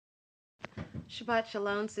Shabbat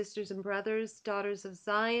Shalom, sisters and brothers. Daughters of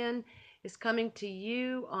Zion is coming to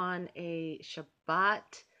you on a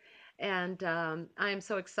Shabbat. And I am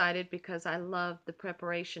so excited because I love the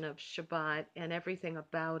preparation of Shabbat and everything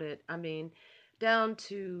about it. I mean, down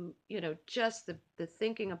to, just the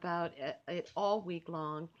thinking about it all week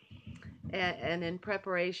long and in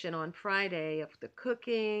preparation on Friday of the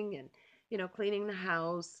cooking and cleaning the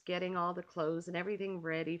house, getting all the clothes and everything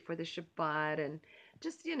ready for the Shabbat, and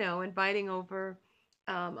just inviting over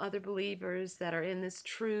other believers that are in this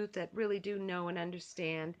truth that really do know and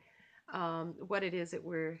understand what it is that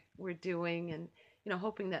we're doing, and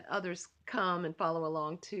hoping that others come and follow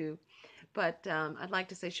along too. But I'd like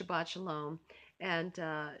to say Shabbat Shalom and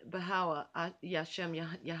Yashem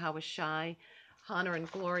YAHWAHSHI, honor and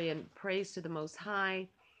glory and praise to the Most High.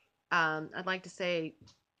 I'd like to say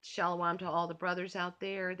Shalom to all the brothers out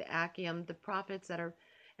there, the Akim, the prophets that are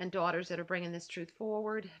and daughters that are bringing this truth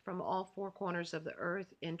forward from all four corners of the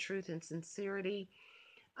earth in truth and sincerity.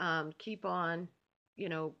 Keep on, you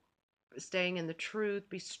know, staying in the truth.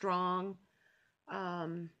 Be strong.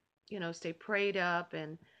 Um, stay prayed up,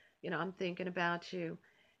 and I'm thinking about you,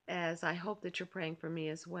 as I hope that you're praying for me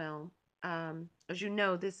as well. As you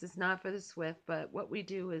know, this is not for the swift, but what we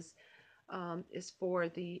do is for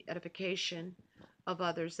the edification of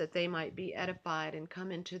others, that they might be edified and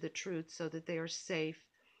come into the truth, so that they are safe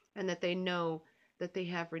and that they know that they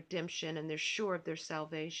have redemption and they're sure of their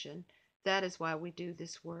salvation. That is why we do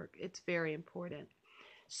this work. It's very important.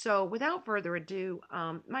 So, without further ado,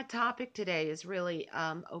 my topic today is really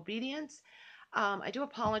obedience. I do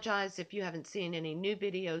apologize if you haven't seen any new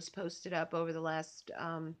videos posted up over the last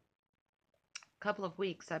couple of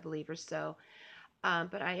weeks, I believe, or so.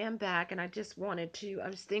 But I am back, and I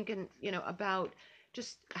was thinking, about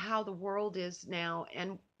just how the world is now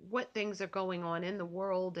and what things are going on in the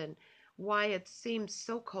world, and why it seems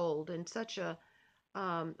so cold and such a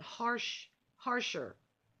harsher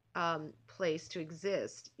place to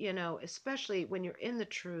exist, especially when you're in the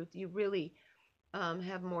truth. You really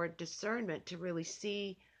have more discernment to really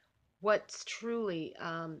see what's truly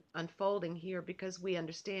unfolding here, because we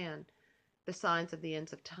understand the signs of the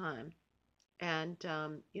ends of time. And,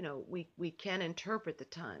 we can interpret the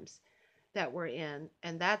times that we're in.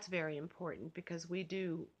 And that's very important, because we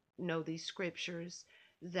do know these scriptures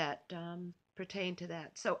that pertain to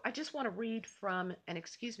that. So I just want to read from, and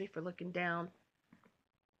excuse me for looking down,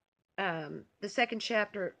 the second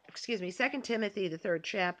chapter, Second Timothy, the third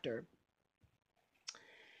chapter,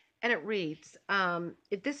 and it reads,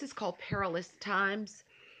 this is called Perilous Times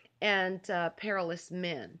and Perilous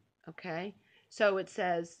Men. Okay, so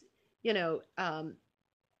you know, um,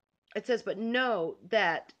 it says, but know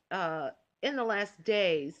that in the last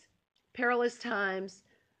days, perilous times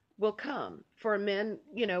will come. For men,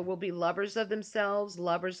 will be lovers of themselves,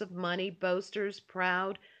 lovers of money, boasters,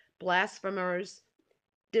 proud, blasphemers,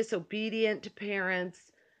 disobedient to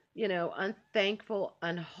parents, unthankful,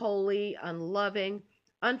 unholy, unloving,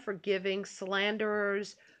 unforgiving,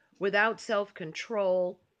 slanderers, without self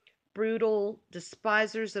control, brutal,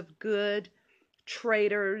 despisers of good,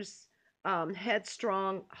 traitors,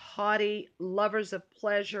 headstrong, haughty, lovers of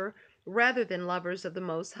pleasure rather than lovers of the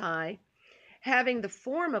Most High, having the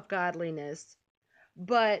form of godliness,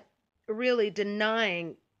 but really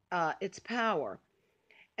denying its power.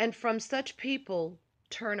 And from such people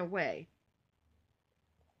turn away.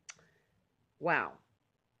 Wow.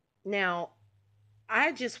 Now,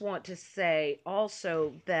 I just want to say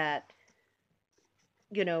also that,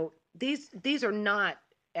 these are not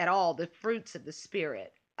at all the fruits of the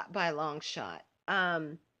spirit by a long shot.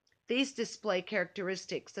 These display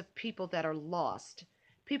characteristics of people that are lost,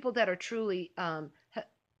 people that are truly,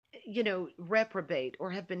 reprobate,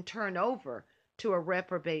 or have been turned over to a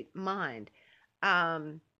reprobate mind.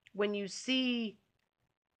 Um, when you see,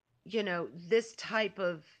 this type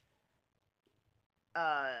of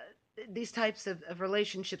uh, these types of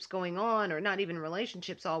relationships going on, or not even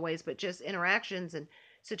relationships always, but just interactions and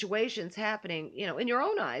situations happening, in your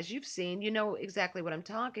own eyes, you've seen, exactly what I'm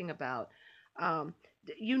talking about. Um,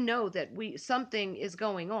 that something is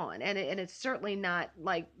going on, and it's certainly not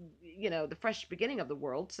like, the fresh beginning of the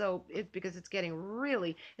world. So because it's getting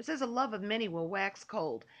really, it says a love of many will wax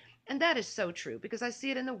cold, and that is so true, because I see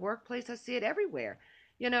it in the workplace, I see it everywhere,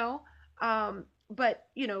 you know. But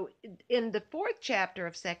in the fourth chapter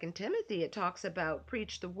of Second Timothy, it talks about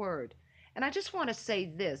preach the word. And I just want to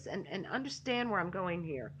say this, and understand where I'm going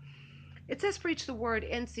here. It says preach the word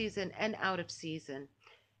in season and out of season.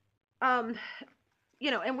 Um,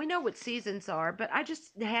 and we know what seasons are, but I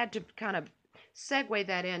just had to kind of segue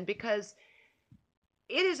that in, because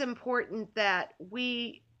it is important that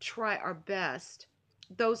we try our best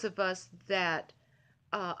those of us that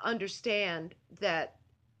understand that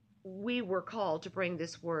we were called to bring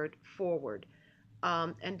this word forward.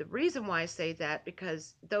 And the reason why I say that,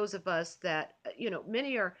 because those of us that,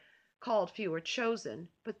 many are called, few are chosen,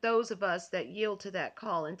 but those of us that yield to that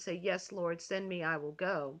call and say, yes, Lord, send me, I will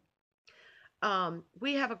go,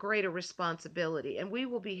 we have a greater responsibility and we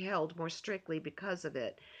will be held more strictly because of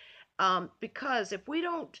it. Because if we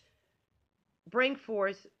don't bring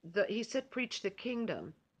forth he said, preach the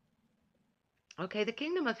kingdom. Okay, the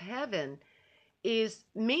kingdom of heaven is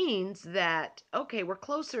means that, okay, we're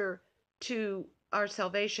closer to our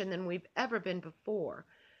salvation than we've ever been before.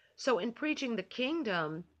 So in preaching the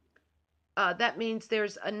kingdom, that means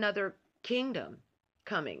there's another kingdom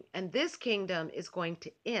coming, and this kingdom is going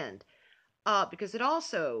to end, because it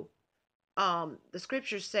also, the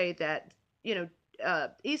scriptures say that,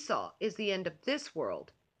 Esau is the end of this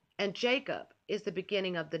world, and Jacob is the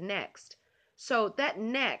beginning of the next. So that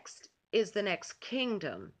next is the next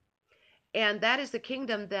kingdom, and that is the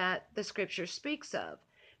kingdom that the scripture speaks of,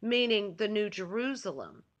 meaning the New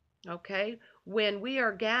Jerusalem. Okay? When we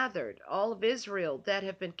are gathered, all of Israel that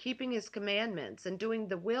have been keeping his commandments and doing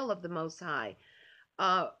the will of the Most High,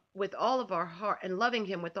 with all of our heart, and loving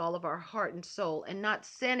him with all of our heart and soul, and not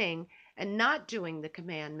sinning and not doing the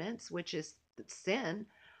commandments, which is sin,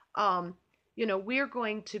 um, we're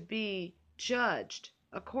going to be judged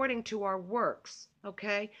according to our works.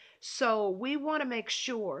 Okay? So we want to make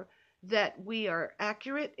sure that we are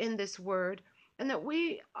accurate in this word, and that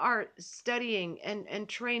we are studying and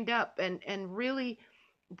trained up, and really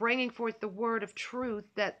bringing forth the word of truth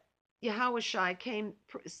that YAHWAHSHI came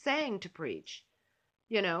saying to preach.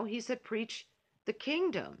 He said, preach the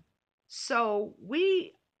kingdom. So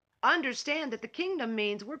we understand that the kingdom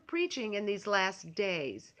means we're preaching in these last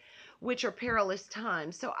days, which are perilous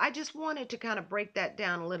times. So I just wanted to kind of break that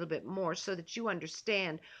down a little bit more so that you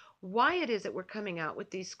understand why it is that we're coming out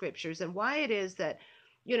with these scriptures, and why it is that,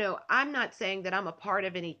 I'm not saying that I'm a part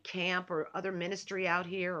of any camp or other ministry out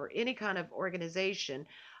here or any kind of organization.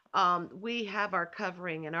 We have our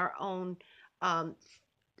covering and our own um,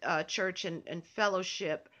 church and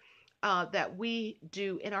fellowship that we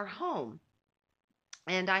do in our home.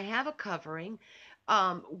 And I have a covering,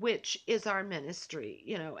 which is our ministry,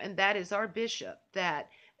 and that is our bishop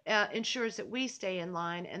that ensures that we stay in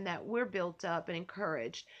line and that we're built up and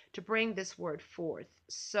encouraged to bring this word forth.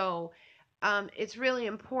 So it's really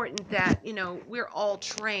important that, we're all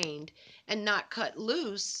trained and not cut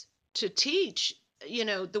loose to teach,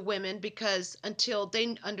 the women, because until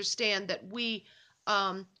they understand that we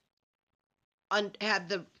um, have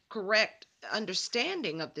the correct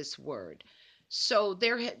understanding of this word. So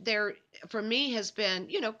there for me has been,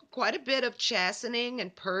 quite a bit of chastening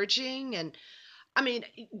and purging, and I mean,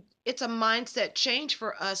 it's a mindset change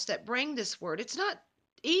for us that bring this word. It's not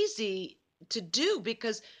easy to do,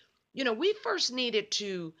 because we first needed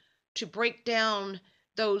to break down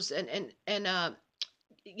those and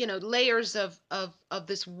layers of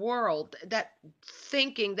this world, that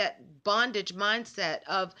thinking, that bondage mindset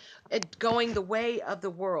of it going the way of the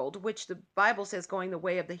world, which the Bible says going the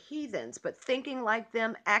way of the heathens, but thinking like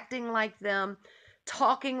them, acting like them,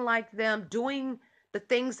 talking like them, doing the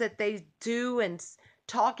things that they do, and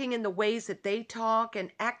talking in the ways that they talk, and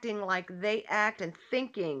acting like they act, and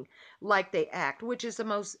thinking like they act, which is the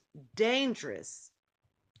most dangerous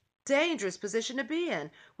position to be in,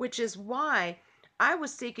 which is why I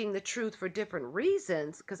was seeking the truth for different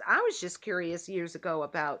reasons, because I was just curious years ago,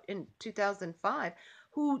 about in 2005,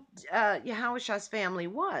 who Yahweh's family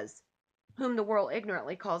was, whom the world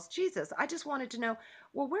ignorantly calls Jesus. I just wanted to know,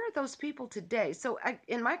 well, where are those people today? So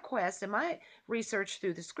in my quest, in my research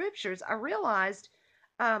through the scriptures, I realized,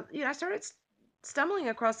 I started stumbling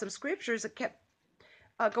across some scriptures that kept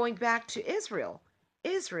going back to Israel,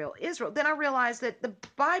 Israel, Israel. Then I realized that the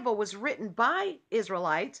Bible was written by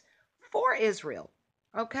Israelites for Israel.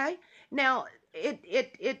 Okay, now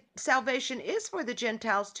it salvation is for the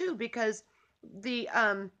Gentiles too, because the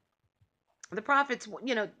prophets,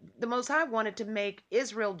 the Most High wanted to make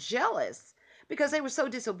Israel jealous because they were so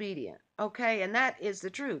disobedient. Okay, and that is the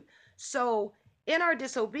truth. So in our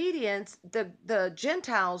disobedience, the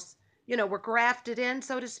Gentiles, were grafted in,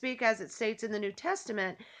 so to speak, as it states in the New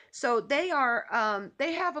Testament. So they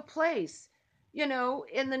have a place, in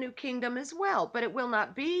the new kingdom as well, but it will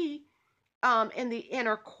not be in the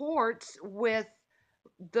inner courts with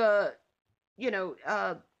the, you know,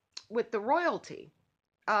 uh, with the royalty,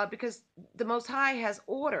 because the Most High has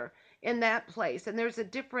order in that place, and there's a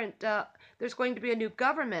different. There's going to be a new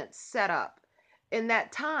government set up in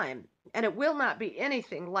that time, and it will not be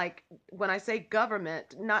anything like, when I say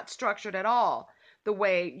government, not structured at all the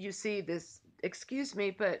way you see this excuse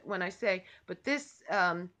me, but when I say, but this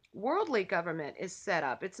worldly government is set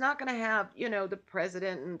up. It's not going to have, the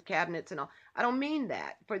president and cabinets and all. I don't mean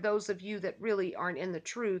that for those of you that really aren't in the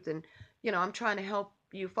truth. And, I'm trying to help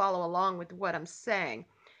you follow along with what I'm saying.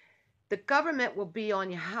 The government will be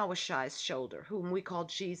on YAHWAHSHI's shoulder, whom we call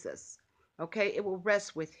Jesus. Okay, it will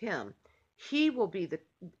rest with him. He will be the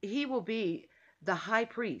he will be the high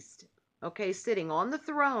priest, okay, sitting on the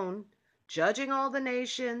throne, judging all the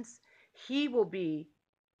nations. He will be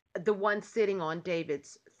the one sitting on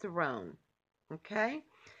David's throne. Okay?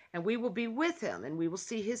 And we will be with him and we will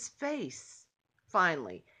see his face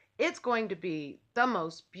finally. It's going to be the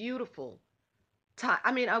most beautiful time.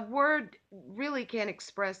 I mean, a word really can't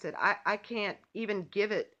express it. I can't even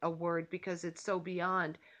give it a word because it's so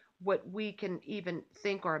beyond what we can even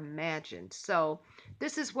think or imagine. So,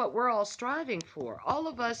 this is what we're all striving for. All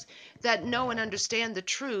of us that know and understand the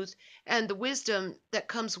truth and the wisdom that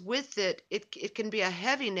comes with it, it can be a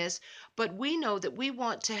heaviness, but we know that we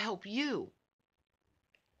want to help you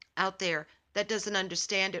out there that doesn't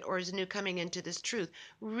understand it or is new coming into this truth.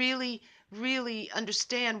 Really, really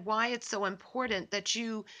understand why it's so important that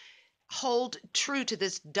you hold true to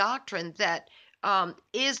this doctrine that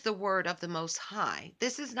is the word of the Most High.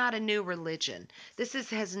 This is not a new religion.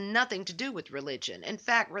 Has nothing to do with religion. In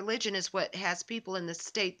fact, religion is what has people in the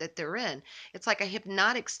state that they're in. It's like a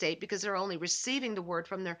hypnotic state because they're only receiving the word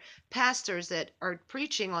from their pastors that are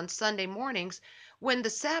preaching on Sunday mornings when the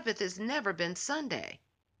Sabbath has never been Sunday.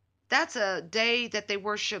 That's a day that they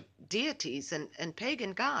worship deities and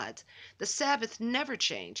pagan gods. The Sabbath never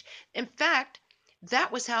changed. In fact,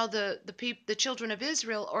 that was how the children of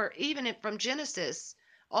Israel, or even from Genesis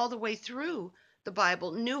all the way through the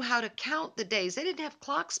Bible, knew how to count the days. They didn't have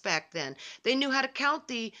clocks back then. They knew how to count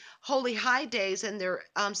the holy high days and their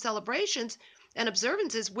celebrations and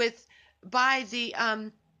observances by the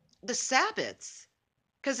Sabbaths,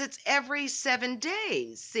 because it's every 7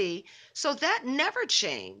 days. See, so that never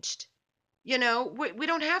changed. We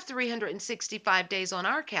don't have 365 days on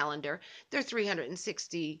our calendar. They're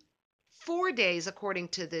 364 days according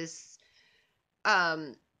to this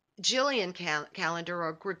um, Jillian calendar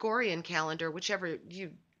or Gregorian calendar, whichever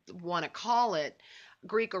you want to call it,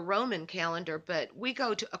 Greek or Roman calendar. But we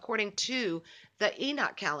go to according to the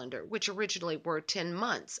Enoch calendar, which originally were 10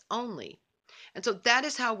 months only. And so that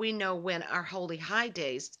is how we know when our holy high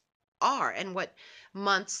days are and what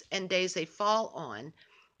months and days they fall on.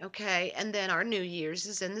 Okay, and then our New Year's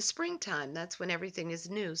is in the springtime. That's when everything is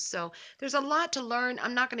new. So there's a lot to learn.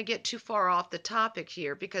 I'm not going to get too far off the topic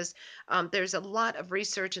here because there's a lot of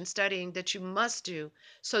research and studying that you must do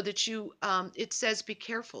so that it says, be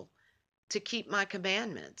careful to keep my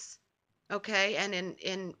commandments. Okay, and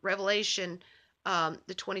in Revelation,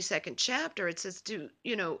 the 22nd chapter, it says,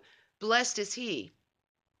 blessed is he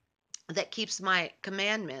that keeps my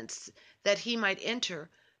commandments, that he might enter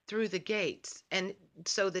through the gates, and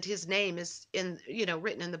so that his name is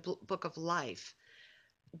written in the book of life.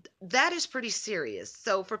 That is pretty serious.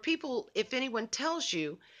 So for people, if anyone tells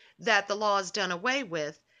you that the law is done away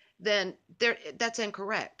with, then that's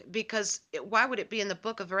incorrect, because why would it be in the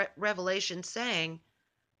book of Revelation saying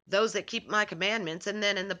those that keep my commandments, and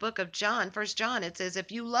then in the book of John, First John, it says,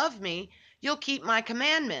 if you love me, you'll keep my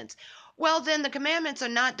commandments. Well, then the commandments are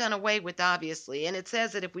not done away with, obviously. And it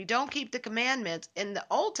says that if we don't keep the commandments, in the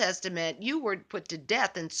Old Testament, you were put to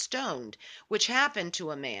death and stoned, which happened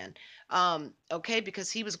to a man, okay,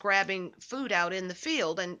 because he was grabbing food out in the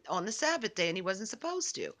field and on the Sabbath day, and he wasn't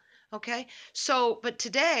supposed to. Okay, so, but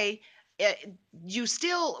today, eh, you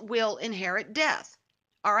still will inherit death.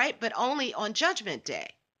 All right, but only on Judgment Day.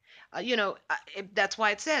 That's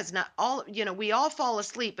why it says not all, we all fall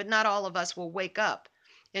asleep, but not all of us will wake up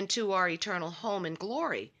into our eternal home in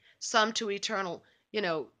glory. Some to eternal,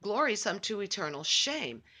 glory, some to eternal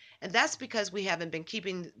shame. And that's because we haven't been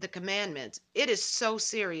keeping the commandments. It is so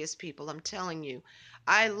serious, people. I'm telling you.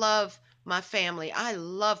 I love my family. I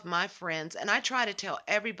love my friends. And I try to tell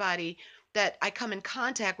everybody that I come in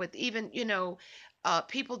contact with, even,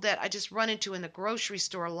 people that I just run into in the grocery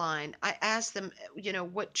store line. I ask them,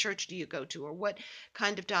 what church do you go to, or what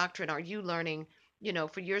kind of doctrine are you learning,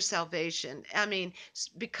 for your salvation? I mean,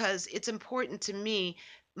 because it's important to me.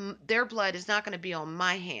 Their blood is not going to be on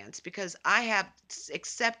my hands, because I have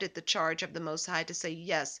accepted the charge of the Most High to say,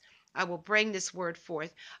 yes, I will bring this word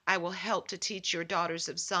forth. I will help to teach your daughters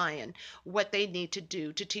of Zion what they need to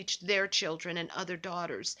do to teach their children and other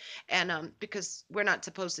daughters. And because we're not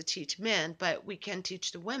supposed to teach men, but we can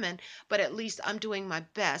teach the women. But at least I'm doing my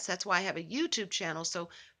best. That's why I have a YouTube channel. So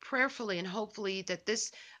prayerfully and hopefully that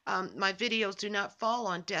my videos do not fall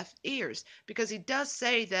on deaf ears, because he does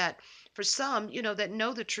say that for some, that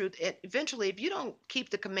know the truth, eventually, if you don't keep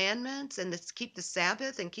the commandments and keep the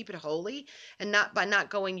Sabbath and keep it holy, and not by not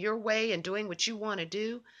going your way and doing what you want to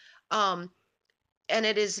do, um, and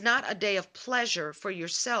it is not a day of pleasure for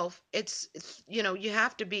yourself. You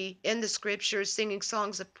have to be in the scriptures, singing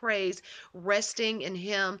songs of praise, resting in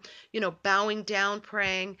Him, bowing down,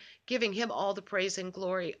 praying, giving Him all the praise and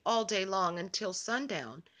glory all day long until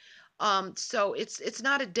sundown. So it's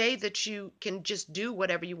not a day that you can just do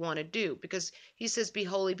whatever you want to do, because He says, "Be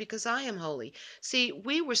holy, because I am holy." See,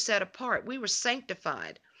 we were set apart, we were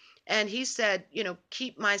sanctified, and He said,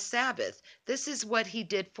 "Keep my Sabbath." This is what He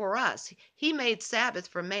did for us. He made Sabbath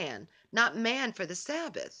for man, not man for the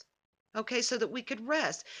Sabbath. Okay, so that we could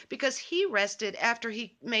rest, because He rested after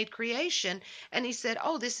He made creation, and He said,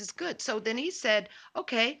 "Oh, this is good." So then He said,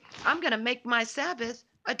 "Okay, I'm going to make my Sabbath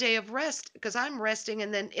a day of rest, because I'm resting,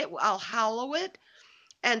 and then I'll hallow it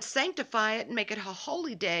and sanctify it and make it a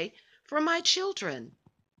holy day for my children."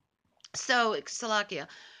 So, Salakia.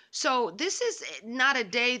 So this is not a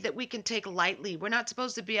day that we can take lightly. We're not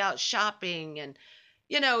supposed to be out shopping and,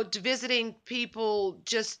 visiting people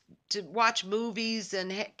just to watch movies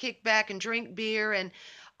and kick back and drink beer and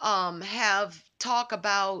have talk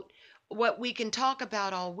about what we can talk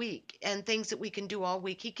about all week and things that we can do all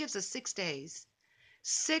week. He gives us 6 days.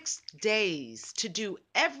 6 days to do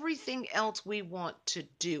everything else we want to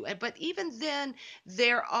do. But even then,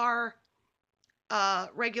 there are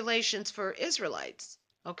regulations for Israelites.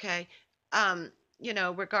 Okay,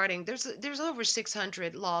 regarding there's over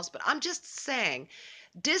 600 laws, but I'm just saying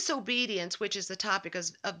disobedience, which is the topic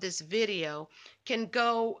of this video, can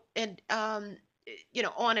go and on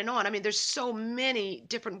and on. I mean, there's so many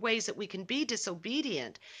different ways that we can be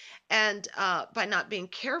disobedient, and by not being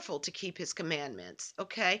careful to keep His commandments.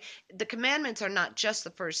 Okay, the commandments are not just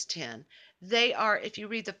the first 10. They are, if you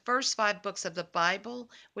read the first 5 books of the Bible,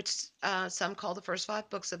 which some call the first 5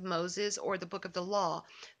 books of Moses, or the book of the law,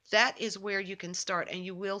 that is where you can start, and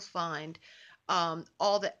you will find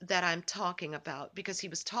all that I'm talking about, because He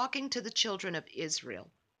was talking to the children of Israel,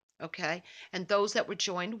 okay, and those that were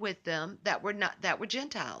joined with them, that were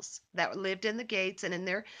Gentiles, that lived in the gates and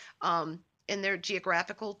in their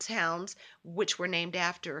geographical towns, which were named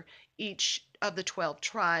after each of the 12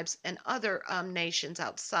 tribes and other nations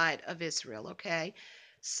outside of Israel. Okay,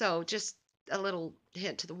 so just a little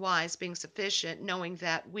hint to the wise being sufficient, knowing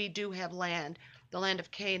that we do have land, the land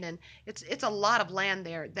of Canaan. It's a lot of land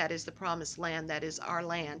there. That is the promised land. That is our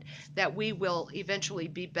land. That we will eventually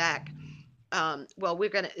be back. Well,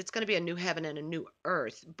 it's gonna be a new heaven and a new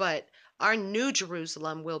earth, but our new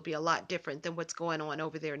Jerusalem will be a lot different than what's going on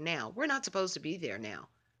over there now. We're not supposed to be there now.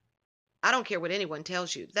 I don't care what anyone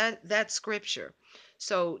tells you. That's scripture.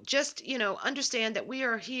 So just, understand that we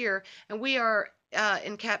are here, and we are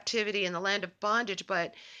in captivity in the land of bondage,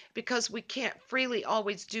 but because we can't freely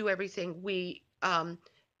always do everything we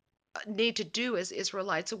need to do as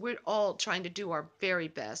Israelites. So we're all trying to do our very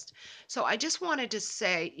best. So I just wanted to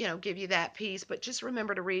say, give you that piece, but just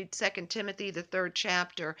remember to read Second Timothy, the 3rd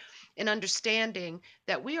chapter, in understanding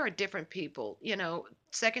that we are different people.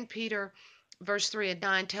 Second Peter verse 3 and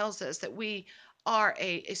 9 tells us that we are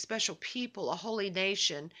a special people, a holy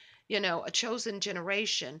nation, a chosen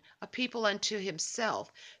generation, a people unto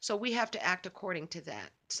Himself. So we have to act according to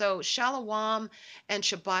that. So shalom and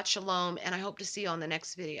Shabbat shalom, and I hope to see you on the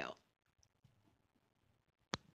next video.